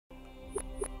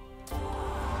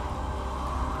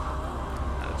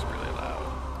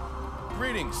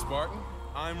Greetings, Spartan.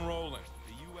 I'm Roland,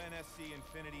 the UNSC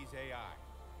Infinity's AI.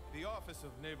 The Office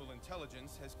of Naval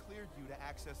Intelligence has cleared you to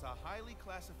access a highly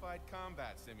classified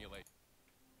combat simulation.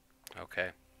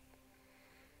 Okay.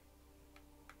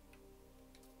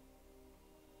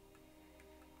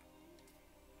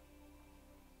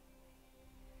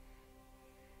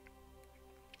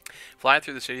 Fly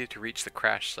through the city to reach the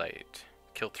crash site.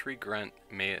 Kill 3 grunt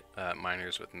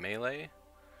miners with melee.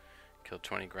 Kill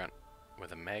 20 grunt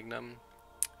with a magnum.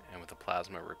 And with a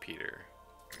plasma repeater.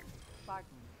 Spartan,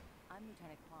 I'm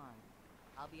Lieutenant Kwan.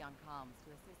 I'll be on comms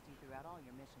to assist you throughout all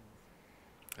your missions.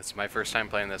 This is my first time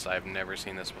playing this. I've never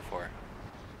seen this before.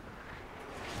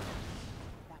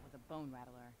 That was a bone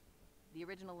rattler. The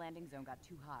original landing zone got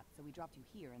too hot, so we dropped you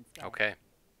here instead. Okay.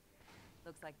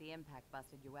 Looks like the impact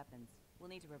busted your weapons. We'll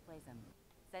need to replace them.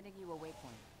 Sending you a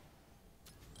waypoint.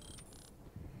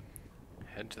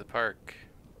 Head to the park.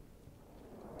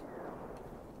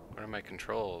 What are my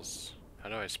controls? How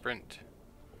do I sprint?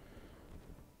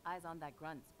 Eyes on that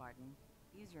grunt, Spartan.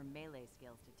 Use your melee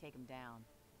skills to take him down.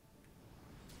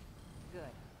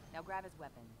 Good. Now grab his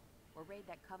weapon, or raid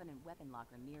that Covenant weapon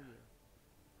locker near you.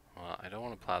 Well, I don't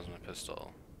want a plasma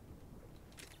pistol.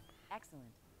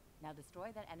 Excellent. Now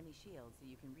destroy that enemy shield so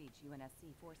you can reach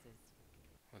UNSC forces.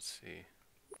 Let's see.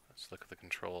 Let's look at the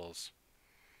controls.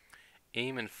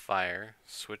 Aim and fire.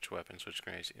 Switch weapon. Switch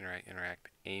grenades. Interact.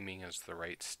 Aiming is the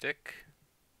right stick.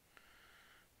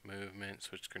 Movement.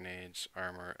 Switch grenades.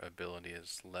 Armor ability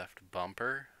is left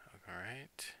bumper.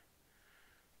 Alright.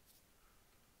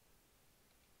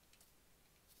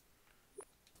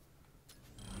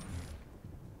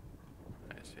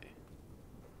 I see.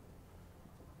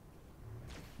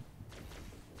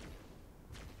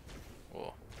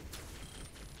 Whoa.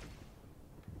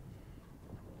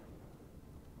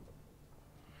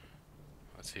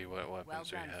 Let's see what weapons Well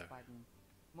done, we have. Spartan.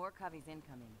 More coveys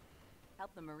incoming.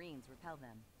 Help the Marines repel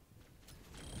them.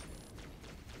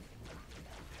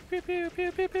 Pew, pew,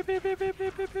 pew, pew, pew, pew, pew, pew,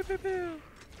 pew, pew, pew, pew.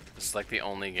 This is like the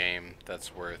only game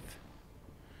that's worth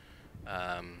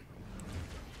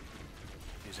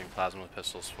using plasma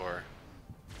pistols for.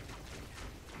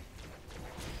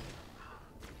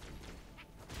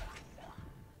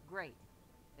 Great.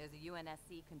 There's a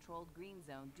UNSC controlled green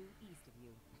zone due east of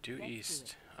you. Due Get to east.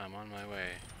 it. I'm on my way.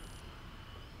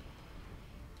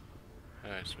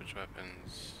 Alright, switch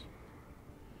weapons.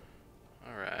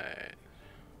 Alright.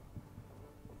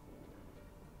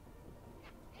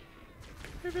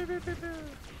 There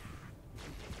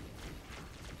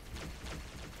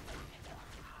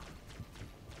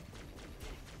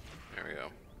we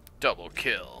go. Double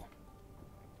kill.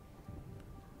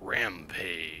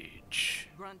 Rampage.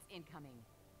 Grunts incoming.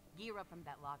 Gear up from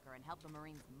that locker and help the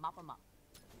Marines mop them up.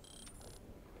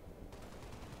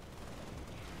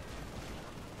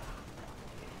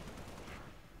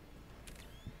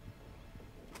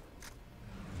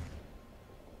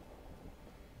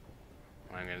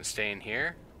 I'm gonna stay in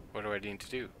here. What do I need to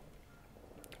do?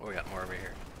 Oh, we got more over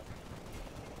here.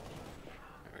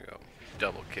 There we go.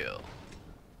 Double kill.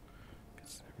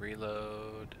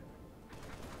 Reload.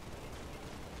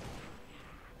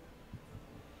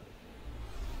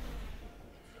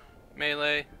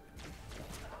 Melee.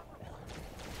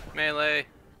 Melee.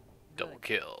 Double Good.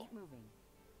 kill. Keep moving.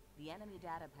 The enemy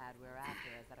data pad we're after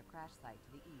is at a crash site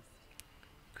to the east.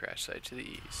 Crash site to the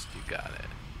east. You got it.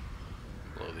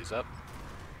 Blow these up.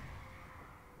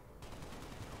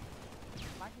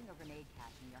 Marking a grenade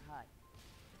cache in your HUD.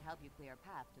 Should help you clear a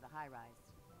path to the high-rise.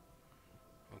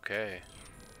 Okay.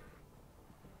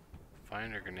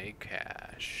 Find a grenade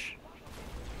cache.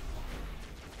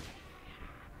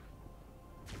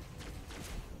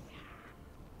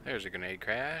 There's a grenade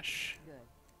cache. Good.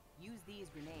 Use these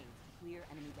grenades to clear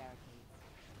enemy barricades.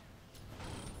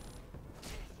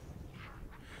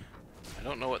 I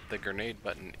don't know what the grenade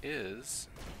button is.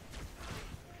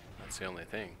 That's the only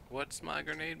thing. What's my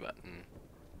grenade button?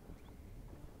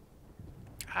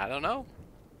 I don't know.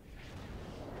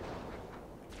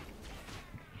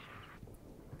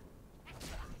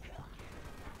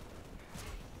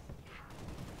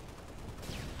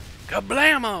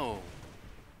 Kablamo!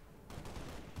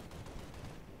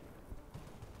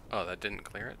 Oh, that didn't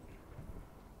clear it.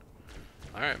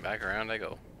 Alright, back around I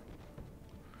go.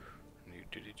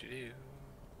 Do-do-do-do-do.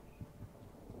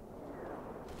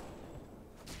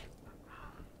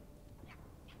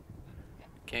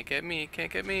 Can't get me,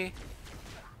 can't get me.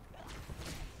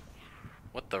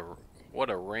 What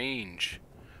a range.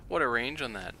 What a range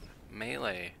on that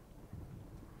melee.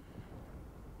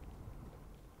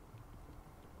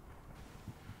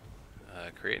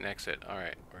 Create an exit.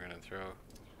 Alright, we're gonna throw a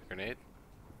grenade.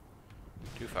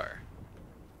 Too far.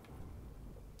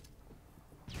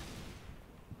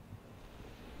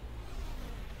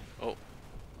 Oh,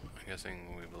 I'm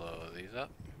guessing we blow these up.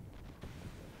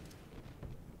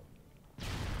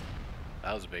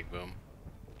 That was a big boom.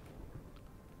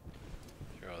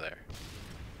 Throw there.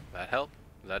 That help?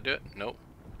 Does that do it? Nope.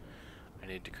 I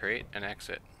need to create an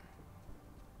exit.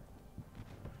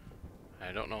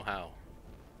 I don't know how.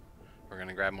 We're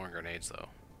gonna grab more grenades though.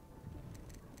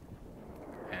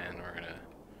 And we're gonna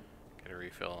get a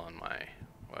refill on my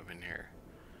weapon here.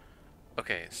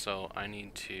 Okay, so I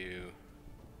need to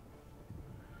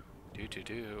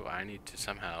I need to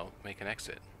somehow make an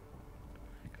exit.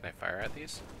 Can I fire at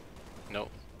these? Nope.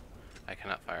 I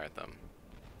cannot fire at them.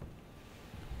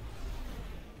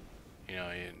 You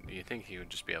know, you think you would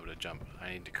just be able to jump.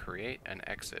 I need to create an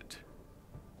exit.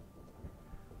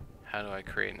 How do I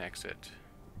create an exit?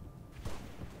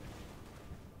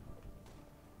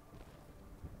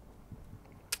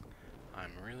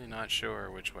 I'm really not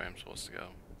sure which way I'm supposed to go.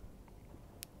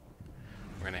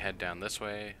 We're gonna head down this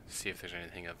way, see if there's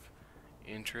anything of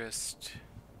interest.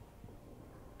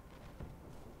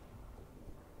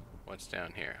 What's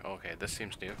down here? Okay, this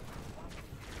seems new.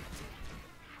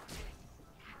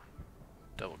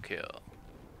 Double kill.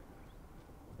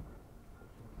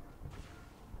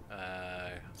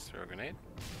 Let's throw a grenade.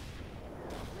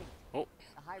 Oh,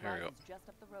 The high there we rise go. is just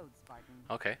up the road, Spartan.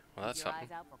 Okay, well that's Keep your something.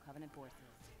 eyes out for Covenant forces.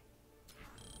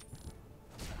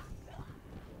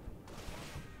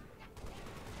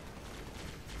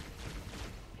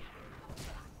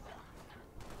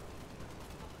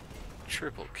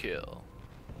 Triple kill.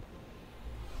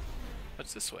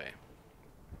 What's this way?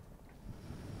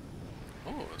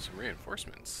 Oh, some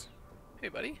reinforcements. Hey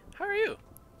buddy, how are you?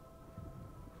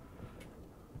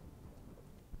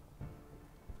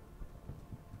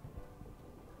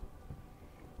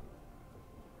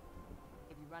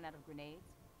 If you run out of grenades,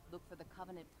 look for the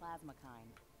Covenant plasma kind.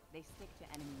 They stick to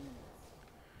enemy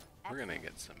units. We're gonna Excellent.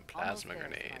 get some Almost plasma there,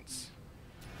 grenades.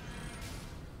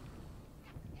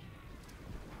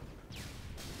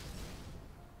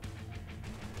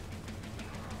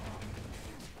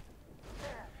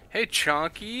 Hey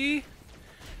Chonky!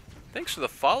 Thanks for the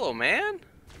follow, man.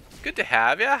 Good to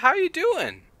have ya. How you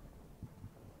doing?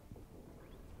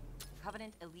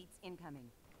 Covenant elites incoming.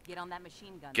 Get on that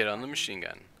machine gun. Get on the Spartan. machine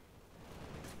gun.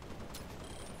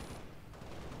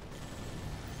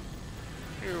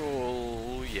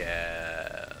 Oh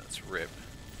yeah, let's rip.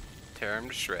 Tear him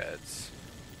to shreds.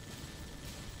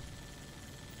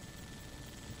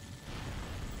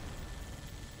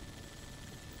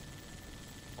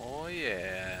 Oh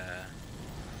yeah.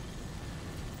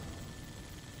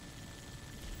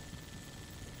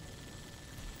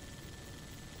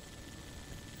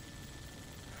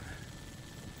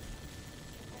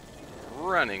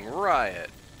 Running riot.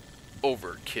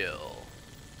 Overkill.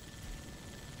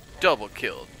 Double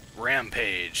kill.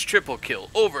 Rampage. Triple kill.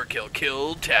 Overkill.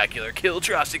 Kill-tacular.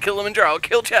 Kill-trosty. Kilimanjaro.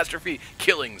 Kill-tastrophe.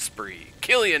 Killing spree.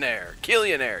 Killionaire.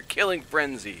 Killionaire. Killing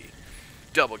frenzy.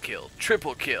 Double kill.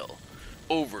 Triple kill.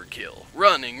 Overkill.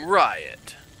 Running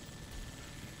riot.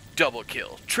 Double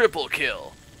kill. Triple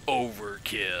kill.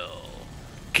 Overkill.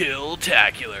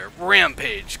 Kill-tacular.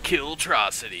 Rampage.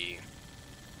 Kill-trosity.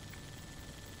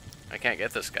 I can't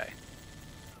get this guy.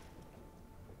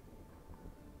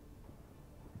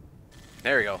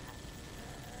 There we go.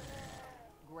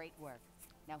 Great work.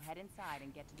 Now head inside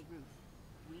and get to the roof.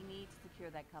 We need to secure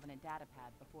that Covenant data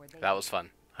pad before they... That was fun.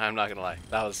 I'm not gonna lie.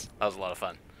 That was a lot of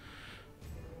fun.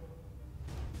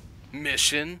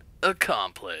 Mission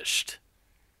accomplished.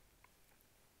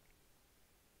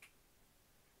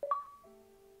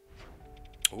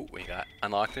 Oh, we got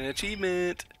unlocked an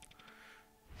achievement.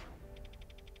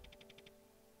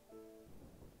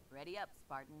 Ready up,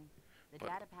 Spartan. The What?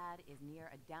 data pad is near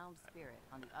a downed spirit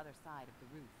on the other side of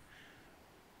the roof.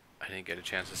 I didn't get a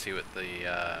chance to see what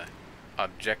the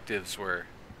objectives were.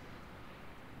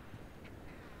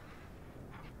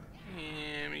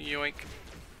 Yoink.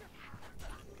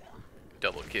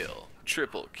 Double kill.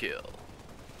 Triple kill.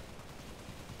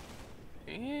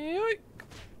 Yoink.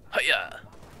 Hiya.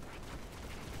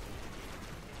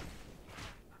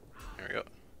 There we go.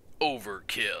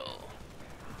 Overkill.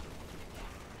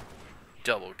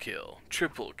 Double kill.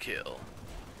 Triple kill.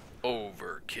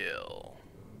 Overkill.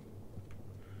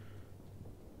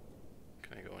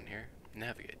 Can I go in here?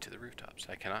 Navigate to the rooftops.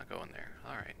 I cannot go in there.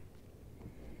 Alright.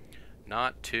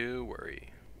 Not to worry.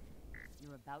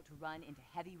 You're about to run into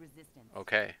heavy resistance.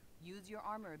 Okay. Use your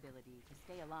armor ability to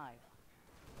stay alive.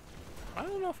 I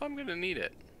don't know if I'm gonna need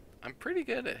it. I'm pretty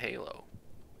good at Halo.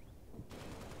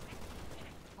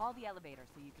 Call the elevator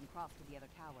so you can cross to the other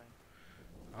tower.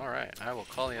 Alright, I will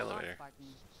call the Hold on, elevator. Spartan.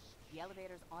 The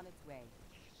elevator's on its way.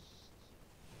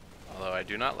 Although I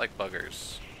do not like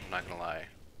buggers. I'm not gonna lie.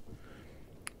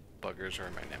 buggers are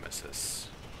my nemesis.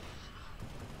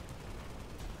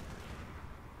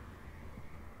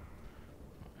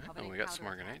 And we got some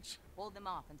more grenades. Hold them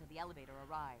off until the elevator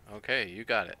arrives. Okay, you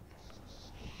got it.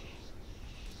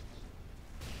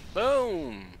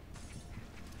 Boom!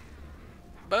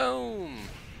 Boom!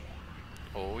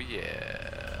 Oh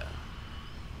yeah.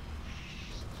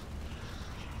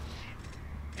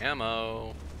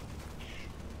 Ammo.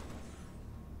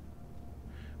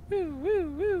 Woo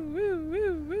woo woo woo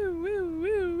woo woo woo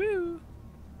woo woo.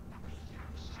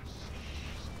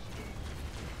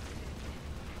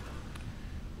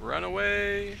 Run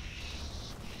away.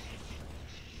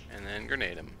 And then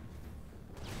grenade him.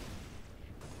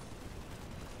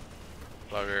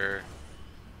 Bugger.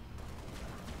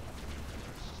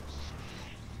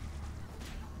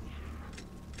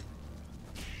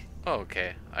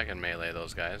 Okay, I can melee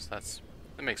those guys. That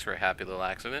makes for a happy little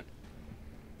accident.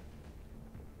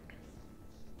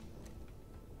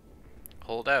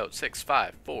 Hold out. 6,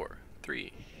 5, 4,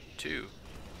 3, 2,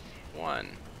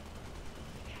 1.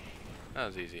 That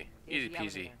was easy. Here's Easy the peasy.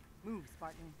 elevator. Move,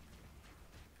 Spartan.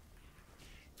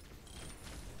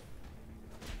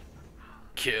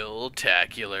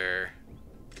 Kill-tacular.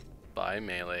 By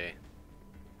melee.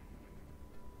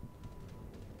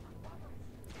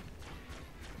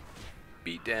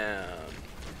 Beat down.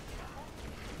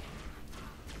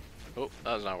 Oh,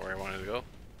 that was not where I wanted to go.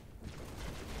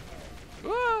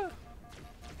 Ah!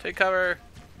 Take cover!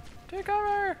 Take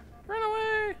cover! Run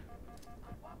away!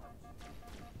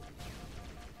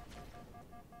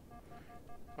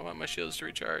 I want my shields to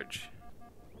recharge.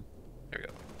 There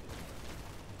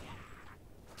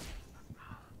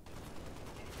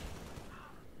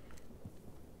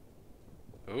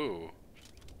we go. Ooh.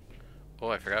 Oh,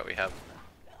 I forgot we have...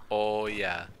 Oh,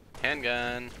 yeah.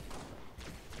 Handgun.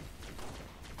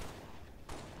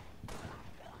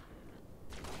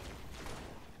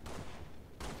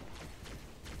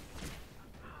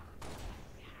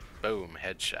 Boom.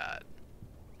 Headshot.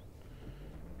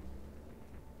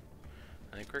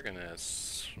 I think we're gonna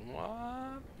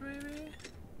swap, maybe?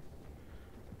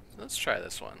 Let's try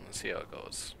this one. Let's see how it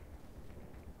goes.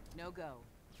 No go.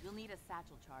 You'll need a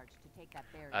satchel charge to take that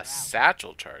barrier A out.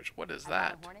 satchel charge? What is I that?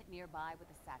 got a Hornet nearby with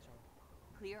a satchel.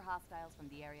 Clear hostiles from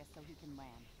the area so he can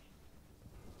land.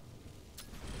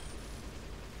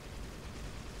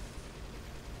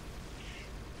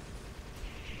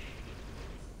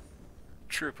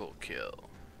 Triple kill.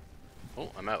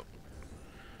 Oh, I'm out.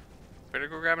 Better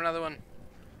go grab another one.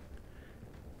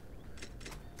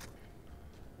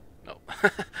 No. I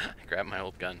grabbed my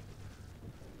old gun.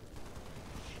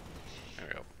 There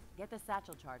we go. Get the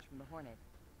satchel charge from the Hornet.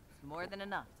 It's more than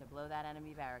enough to blow that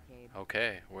enemy barricade.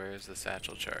 Okay, where's the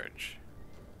satchel charge?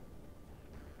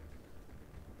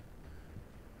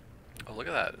 Oh, look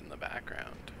at that in the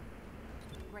background.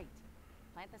 Great.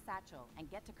 Plant the satchel and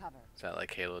get to cover. Is that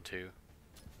like Halo 2?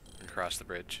 Across the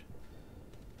bridge.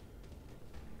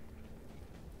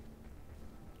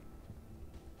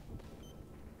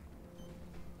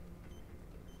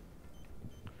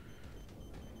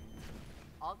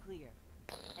 All clear.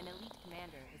 An elite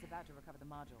commander is about to recover the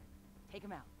module. Take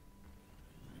him out.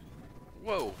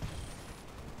 Whoa!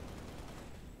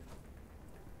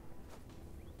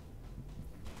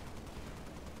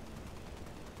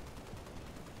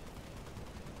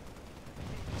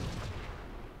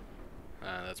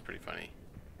 That's pretty funny.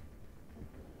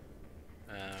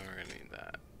 We're gonna need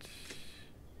that.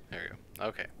 There we go.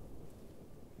 Okay.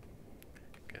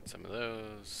 Get some of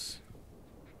those.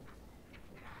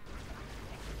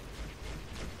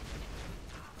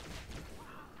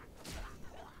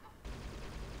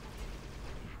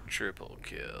 Triple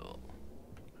kill.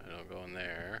 I don't go in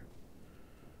there.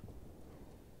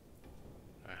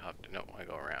 I have to, no, I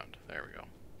go around. There we go.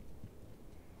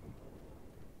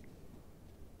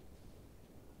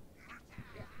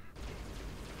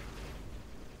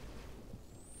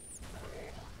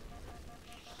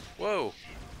 Whoa!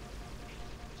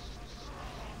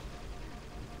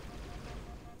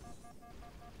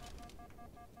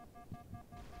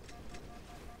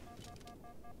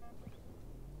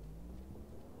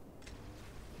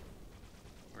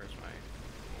 Where's my...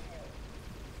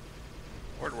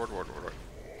 Ward.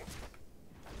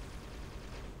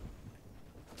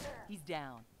 He's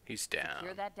down. He's down.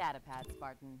 Secure that data pad,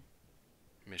 Spartan.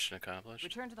 Mission accomplished.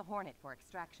 Return to the Hornet for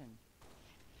extraction.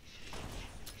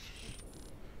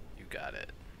 You got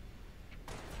it.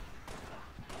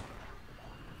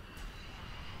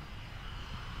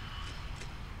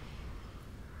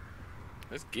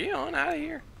 Let's get on out of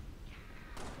here.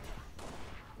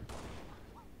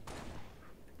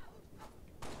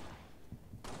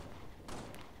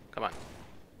 Come on.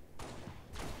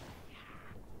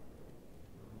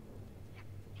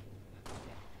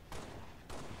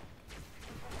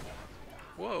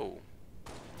 Whoa.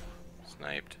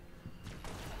 Sniped.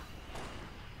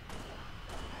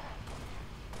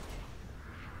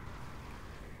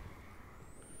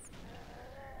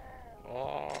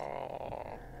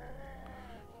 Oh.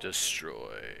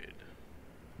 Destroyed.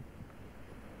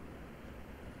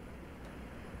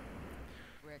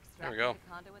 We're There we extracting go.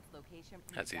 the conduit's location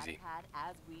from That's the easy. data pad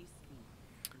as we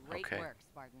speak. Great Okay. work,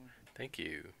 Spartan. Thank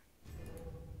you.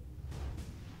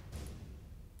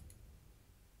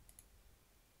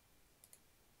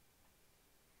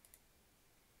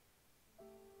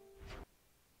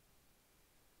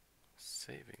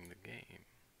 Saving the game.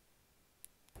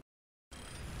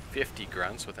 50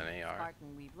 grunts with an AR.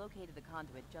 Spartan, we've located the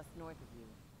conduit just north of you.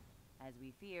 As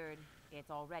we feared, it's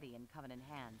already in Covenant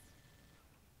hands.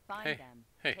 Find Hey, them,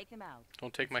 hey, take them out.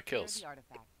 don't take and my secure kills. The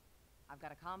artifact. I've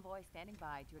got a convoy standing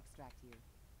by to extract you.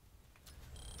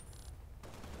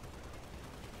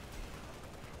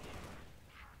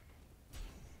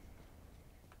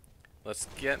 Let's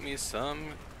get me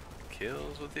some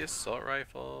kills with the assault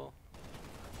rifle.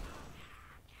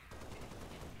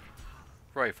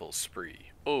 Rifle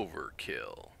spree.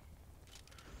 Overkill.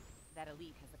 That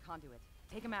elite has the conduit.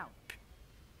 Take him out.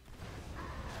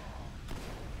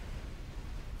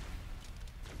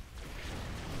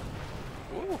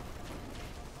 Ooh.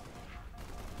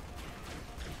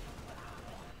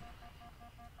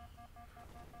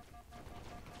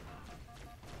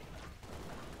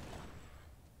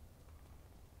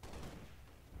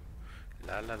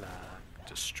 La la la.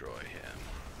 Destroy him.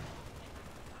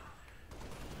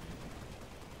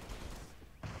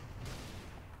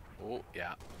 Oh,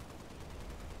 yeah.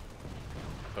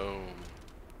 Boom.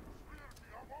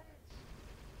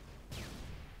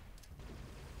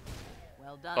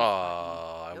 Well done, Oh,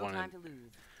 Spartan. I No wanted- time to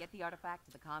lose. Get the artifact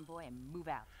to the convoy and move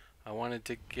out. I wanted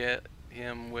to get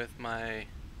him with my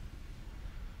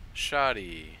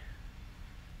shoddy.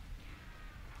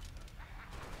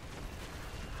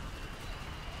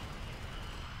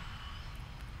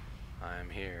 I'm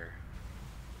here.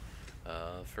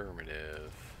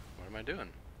 Affirmative. What am I doing?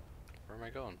 Where am I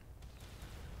going?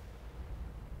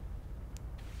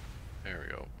 There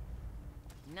we go.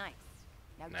 Nice.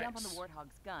 Now jump on the Nice.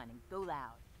 Warthog's gun and go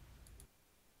loud.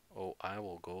 Oh, I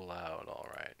will go loud,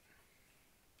 alright.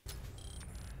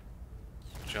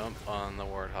 Jump on the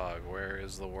Warthog. Where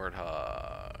is the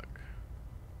Warthog?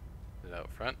 Is it out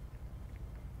front?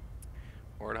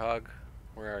 Warthog,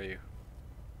 where are you?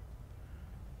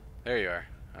 There you are.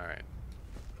 Alright.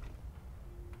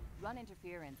 Run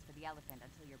interference for the elephant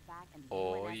until you're back in the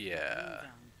Oh, UNSC yeah. green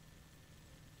zone.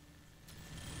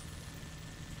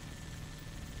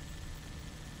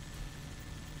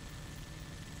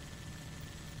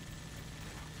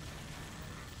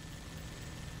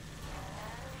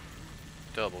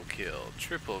 Double kill,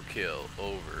 triple kill,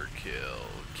 overkill,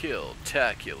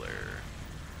 kill-tacular.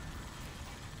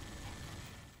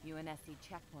 UNSC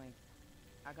checkpoint.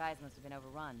 Our guys must have been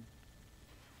overrun.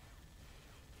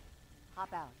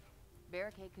 Hop out.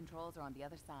 Barricade controls are on the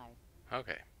other side.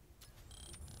 Okay.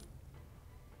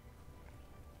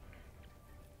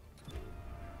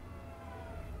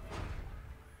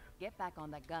 Get back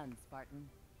on that gun, Spartan.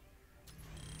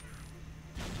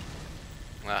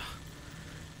 Ah,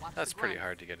 Watch that's the pretty grunts.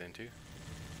 hard to get into.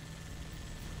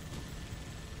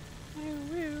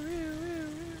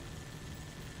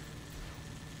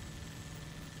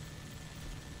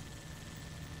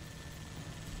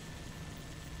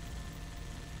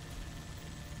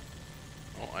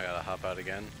 Oh, I gotta hop out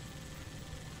again.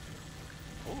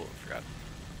 Oh, forgot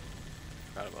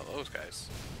about those guys.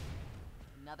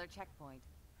 Another checkpoint.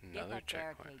 Get Another that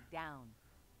checkpoint. barricade down.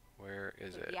 Where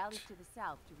is Take it? the alleys to the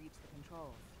south to reach the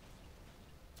controls.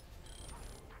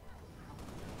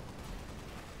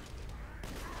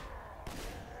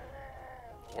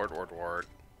 Ward.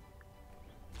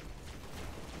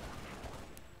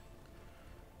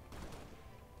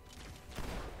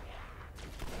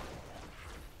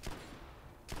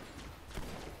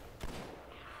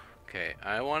 Okay,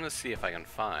 I want to see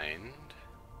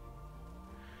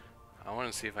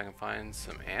if I can find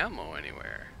some ammo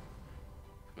anywhere.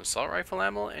 Some assault rifle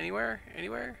ammo anywhere?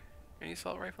 Any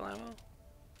assault rifle ammo?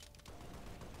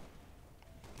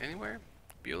 Anywhere?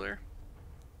 Bueller?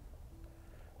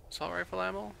 Assault rifle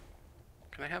ammo?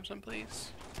 Can I have some,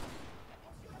 please?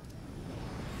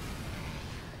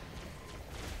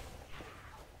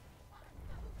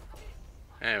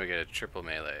 And we get a triple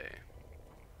melee.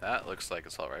 That looks like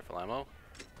assault rifle ammo.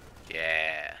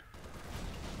 Yeah.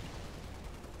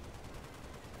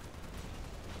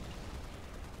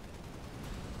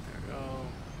 There we go.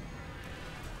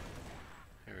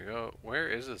 There we go. Where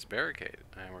is this barricade?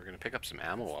 And we're gonna pick up some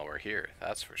ammo while we're here,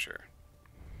 that's for sure.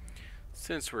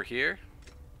 Since we're here,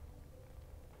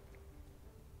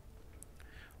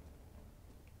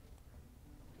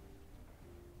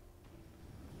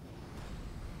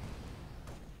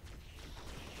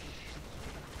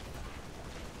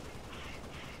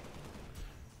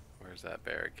 where's that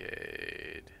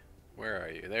barricade? Where are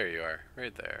you? There you are.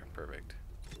 Right there. Perfect.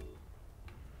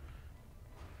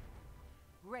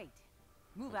 Great.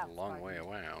 Move That's out, a long Spartan. way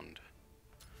around.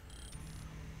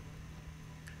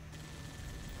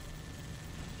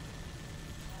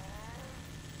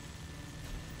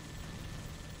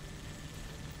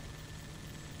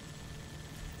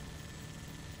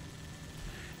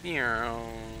 Meow.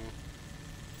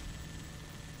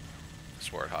 This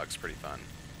Warthog's pretty fun.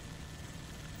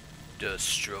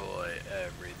 Destroy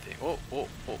everything. Oh, oh,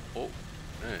 oh, oh.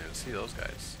 I didn't even see those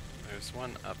guys. There's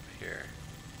one up here.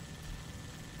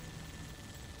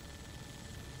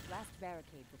 Last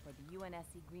barricade before the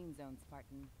UNSC green zone,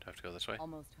 Spartan. Do I have to go this way?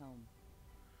 Almost home.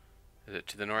 Is it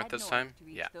to the north Head this north time? to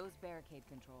reach Yeah. those barricade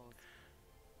controls.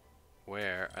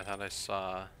 Where? I thought I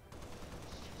saw...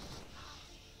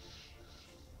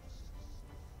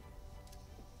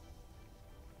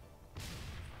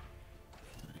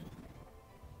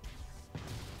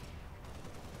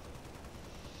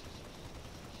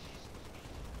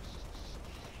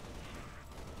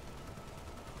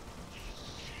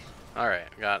 Alright,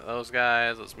 got those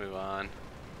guys. Let's move on.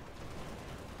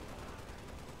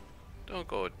 Don't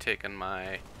go taking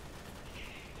my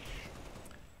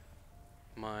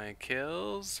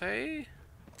kills, hey?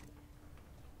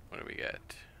 What do we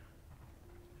get?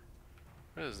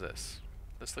 What is this?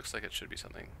 This looks like it should be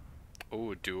something.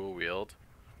 Oh, dual wield.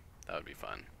 That would be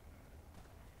fun.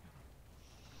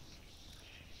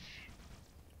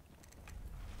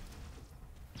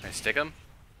 Can I stick him?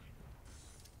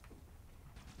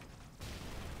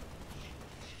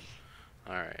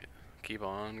 Alright, keep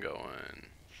on going.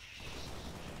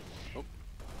 Oh.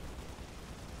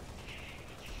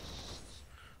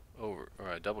 Over,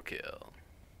 or a double kill.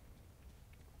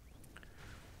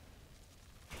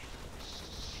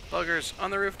 Buggers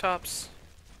on the rooftops.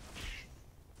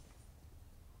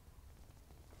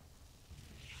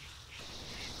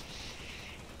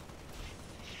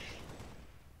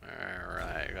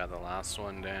 Alright, got the last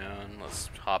one down. Let's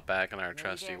hop back in our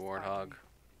trusty Warthog.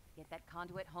 Get that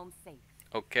conduit home safe.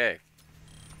 Okay.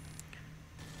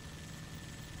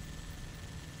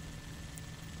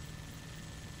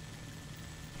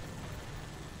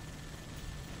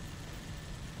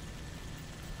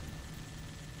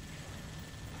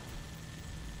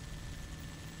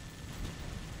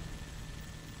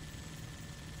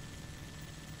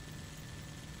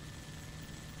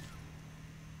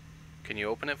 Can you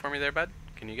open it for me there, bud?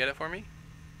 Can you get it for me?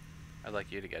 I'd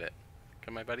like you to get it.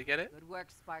 Can my buddy get it? Good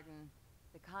work, Spartan.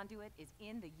 The conduit is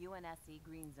in the UNSC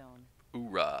green zone.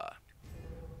 Hoorah.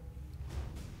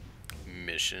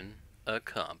 Mission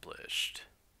accomplished.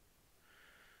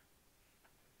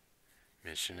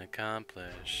 Mission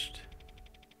accomplished.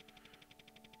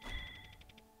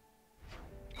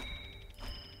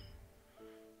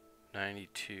 $92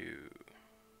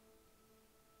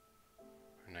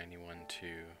 or 91.2.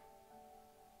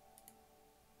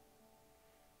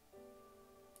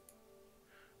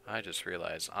 I just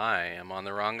realized I am on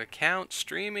the wrong account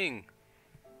streaming.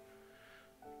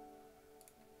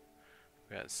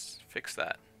 We gotta fix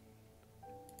that.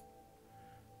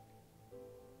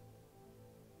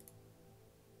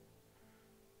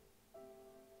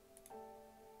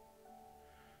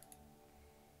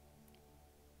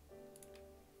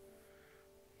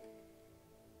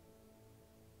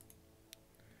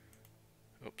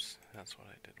 Oops, that's what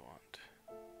I did want.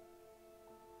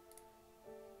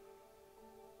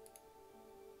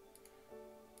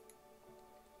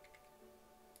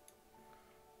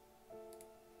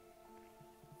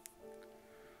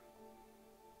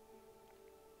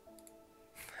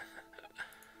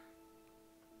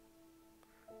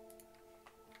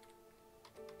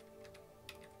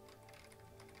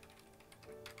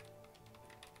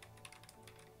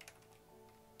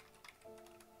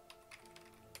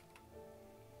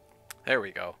 There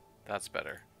we go. That's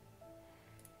better.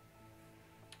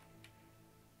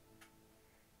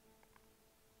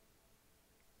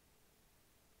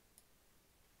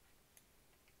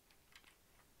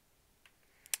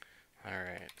 All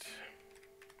right.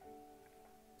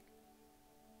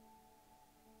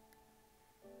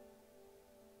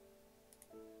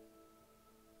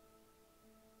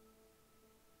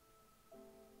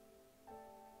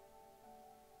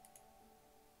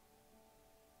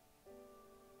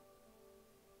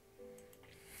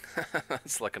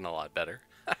 That's looking a lot better.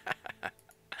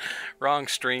 Wrong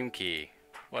stream key.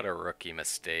 What a rookie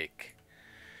mistake.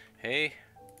 Hey,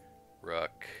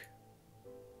 Rook.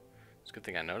 It's a good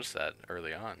thing I noticed that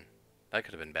early on. That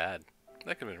could have been bad.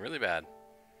 That could have been really bad.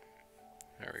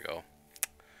 There we go.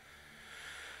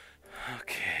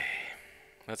 Okay.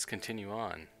 Let's continue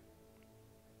on.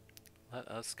 Let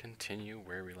us continue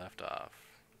where we left off.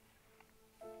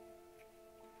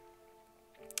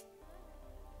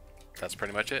 That's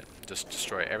pretty much it. Just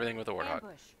destroy everything with a warthog.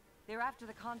 Ambush. They're after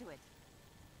the conduit.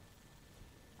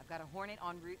 I've got a Hornet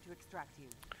en route to extract you.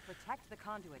 Protect the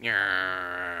conduit. Get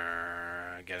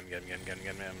him, get him, get him, get him,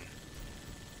 get him.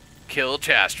 Kill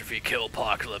Catastrophe, kill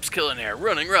Apocalypse, kill an air,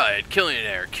 running riot, killing an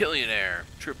air, killing an air.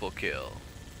 Triple kill.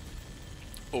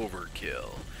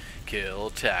 Overkill. Kill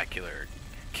Tacular.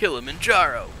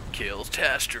 Kilimanjaro. Kill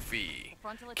Catastrophe.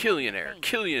 Killionaire.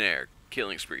 Killionaire.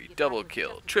 Killing spree. Double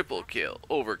kill. Triple kill.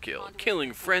 Overkill.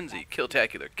 Killing frenzy. Kill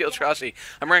Tacular. Kill Atrocity.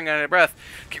 I'm running out of breath.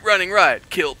 Keep running riot.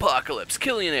 Kill Apocalypse.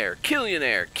 Killionaire.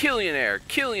 Killionaire. Killionaire.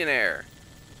 Killionaire.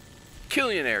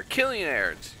 Killionaire.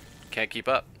 Killionaire. Can't keep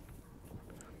up.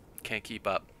 Can't keep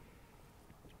up.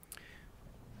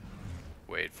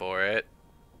 Wait for it.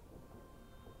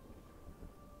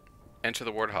 Enter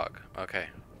the warthog. Okay,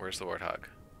 where's the warthog?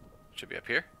 Should be up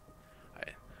here.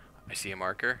 I see a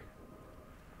marker.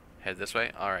 Head this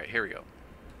way. All right, here we go.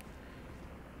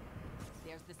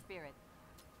 There's the spirit.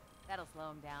 That'll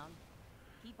slow him down.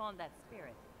 Keep on that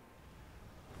spirit.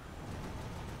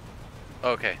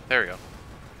 Okay, there we go.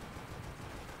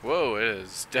 Whoa, it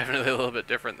is definitely a little bit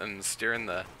different than steering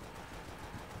the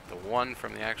one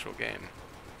from the actual game.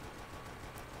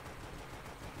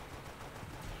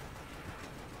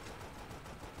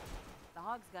 The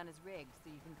Hog's gun is rigged so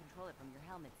you can control it from your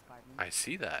helmet, Spartan. I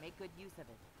see that. Make good use of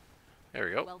it. There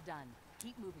we go. Well done.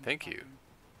 Keep moving. Thank you.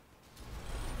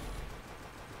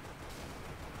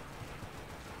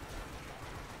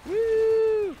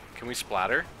 Woo! Can we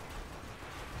splatter?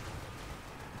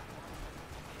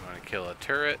 I want to kill a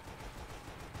turret.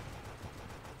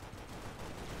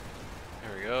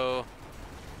 There we go.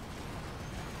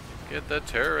 Get the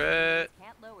turret.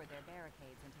 Can't lower their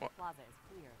barricades until the plaza is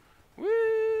clear. Woo!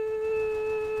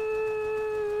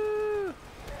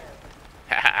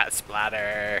 Haha,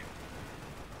 splatter.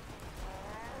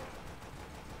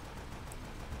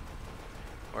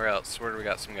 Where else? Where do we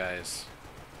got some guys?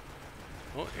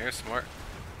 Oh, here's some more.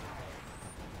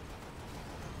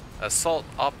 Assault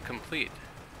op complete.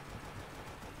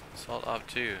 Assault op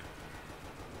 2.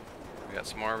 We got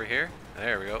some more over here.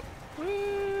 There we go.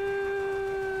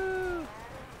 Woo!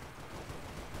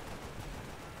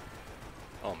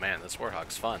 Oh man, this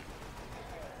warthog's fun.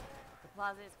 The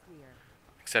plaza is clear.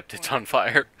 Except it's on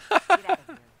fire. Get out of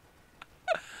here.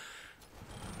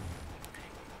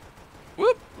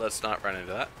 Whoop! Let's not run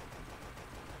into that.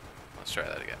 Let's try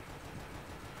that again.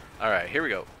 Alright, here we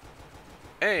go.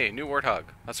 Hey, new warthog.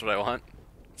 That's what I want.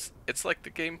 It's like the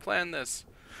game planned this.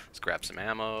 Let's grab some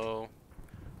ammo.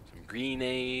 Some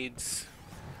grenades.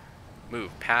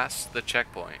 Move past the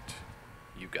checkpoint.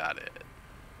 You got it.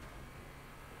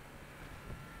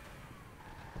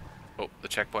 Oh, the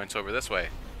checkpoint's over this way.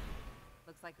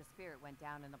 Looks like the spirit went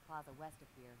down in the plaza west of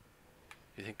here.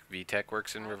 You think VTech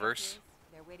works in reverse?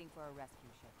 They're waiting for a rescue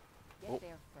ship. Get Oh.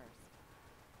 there first.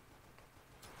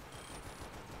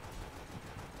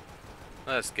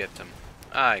 Let's get him.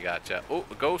 I gotcha. Oh,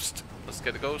 a ghost. Let's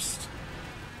get a ghost.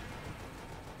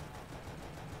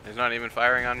 He's not even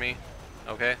firing on me.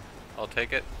 Okay, I'll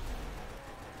take it.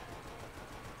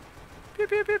 Pew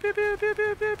pew pew pew pew pew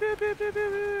pew pew pew pew pew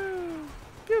pew.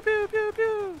 Pew pew pew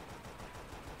pew.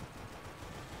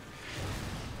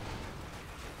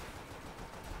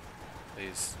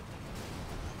 These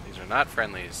are not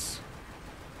friendlies.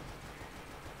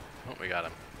 Oh, we got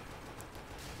him.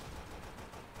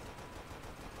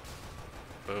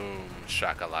 Boom,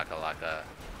 shaka laka laka.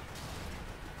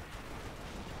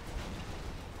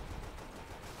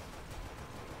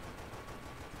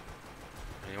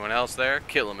 Anyone else there?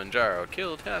 Kilimanjaro,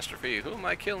 kill Catastrophe. Who am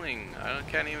I killing? I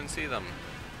can't even see them.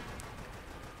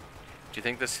 Do you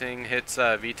think this thing hits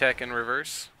VTech in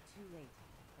reverse? Too late.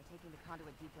 They're taking the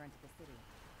conduit deeper into the city.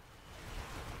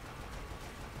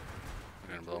 I'm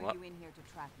gonna blow them up. You in here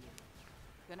to trap you.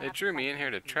 Gonna They have to drew me fight in here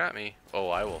to them. trap me. Oh,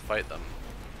 I will fight them.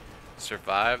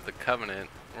 Survive the Covenant.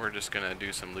 We're just gonna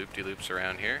do some loop-de-loops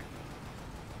around here.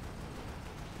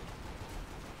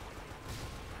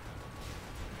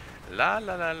 La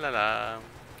la la la la.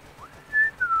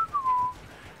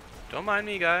 Don't mind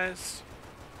me, guys.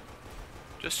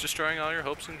 Just destroying all your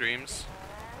hopes and dreams.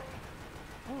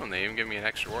 Oh, and they even give me an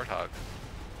extra warthog.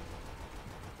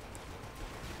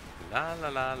 La la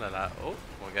la la la. Oh,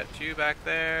 we'll get you back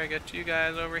there. Get you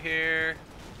guys over here.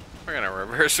 We're gonna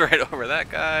reverse right over that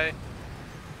guy.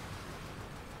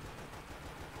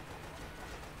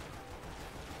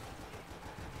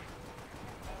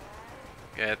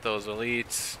 Get those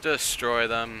elites. Destroy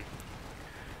them.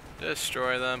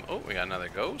 Destroy them. Oh, we got another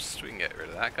ghost. We can get rid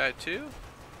of that guy too.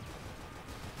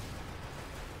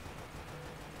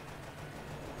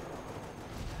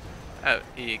 Out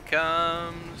he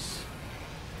comes.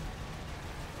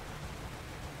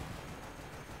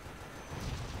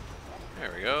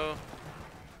 There we go.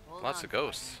 Lots of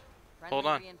ghosts. Hold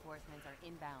on.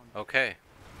 Okay.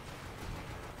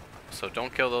 So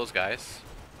don't kill those guys.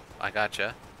 I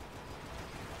gotcha.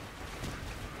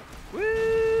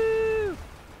 Woo!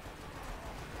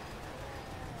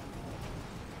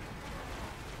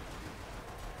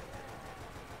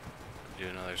 Do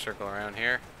another circle around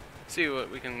here. See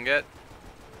what we can get.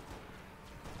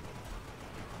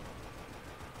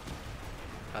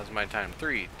 How's my time?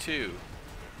 3, 2,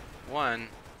 1.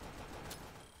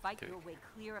 Fight your way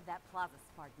clear of that plaza,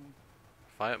 Spartan.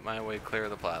 Fight my way clear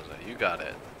of the plaza. You got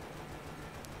it.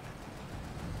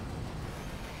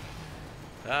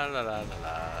 La la la la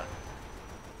la.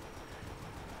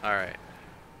 Alright.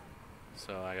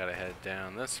 So I gotta head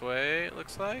down this way, it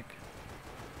looks like.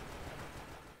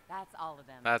 That's all of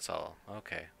them. That's all.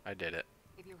 Okay, I did it.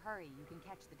 If you hurry, you can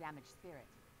catch the damaged spirit.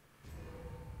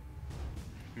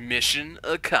 Mission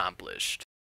accomplished.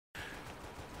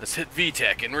 Let's hit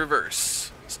VTech in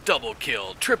reverse. It's double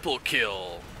kill, triple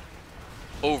kill,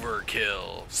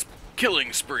 overkill,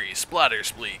 killing spree, splatter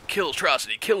spree,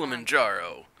 killtrocity,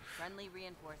 Kilimanjaro. Friendly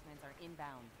reinforcements are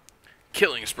inbound.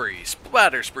 Killing spree,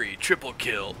 splatter spree, triple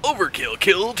kill, overkill,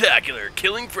 kill-tacular,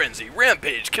 killing frenzy,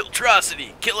 rampage,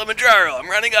 killtrocity, Kilimanjaro. I'm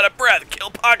running out of breath. Kill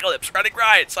apocalypse, running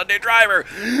riot, Sunday driver.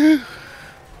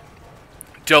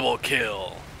 Double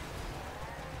kill.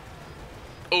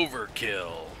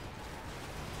 Overkill.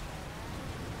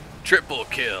 Triple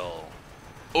kill.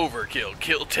 Overkill.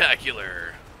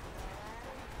 Kill-tacular.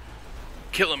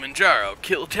 Kilimanjaro.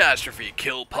 Kill-tastrophe.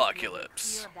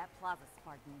 Kill-apocalypse.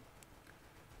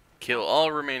 Kill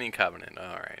all remaining Covenant.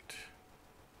 Alright.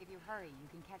 If you hurry, you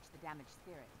can catch the damaged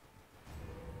spirit.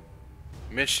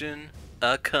 Mission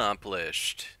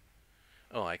accomplished.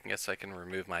 Oh, I guess I can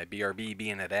remove my BRB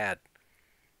being an ad.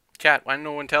 Chat, why didn't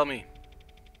no one tell me?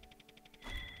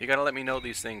 You gotta let me know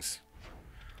these things.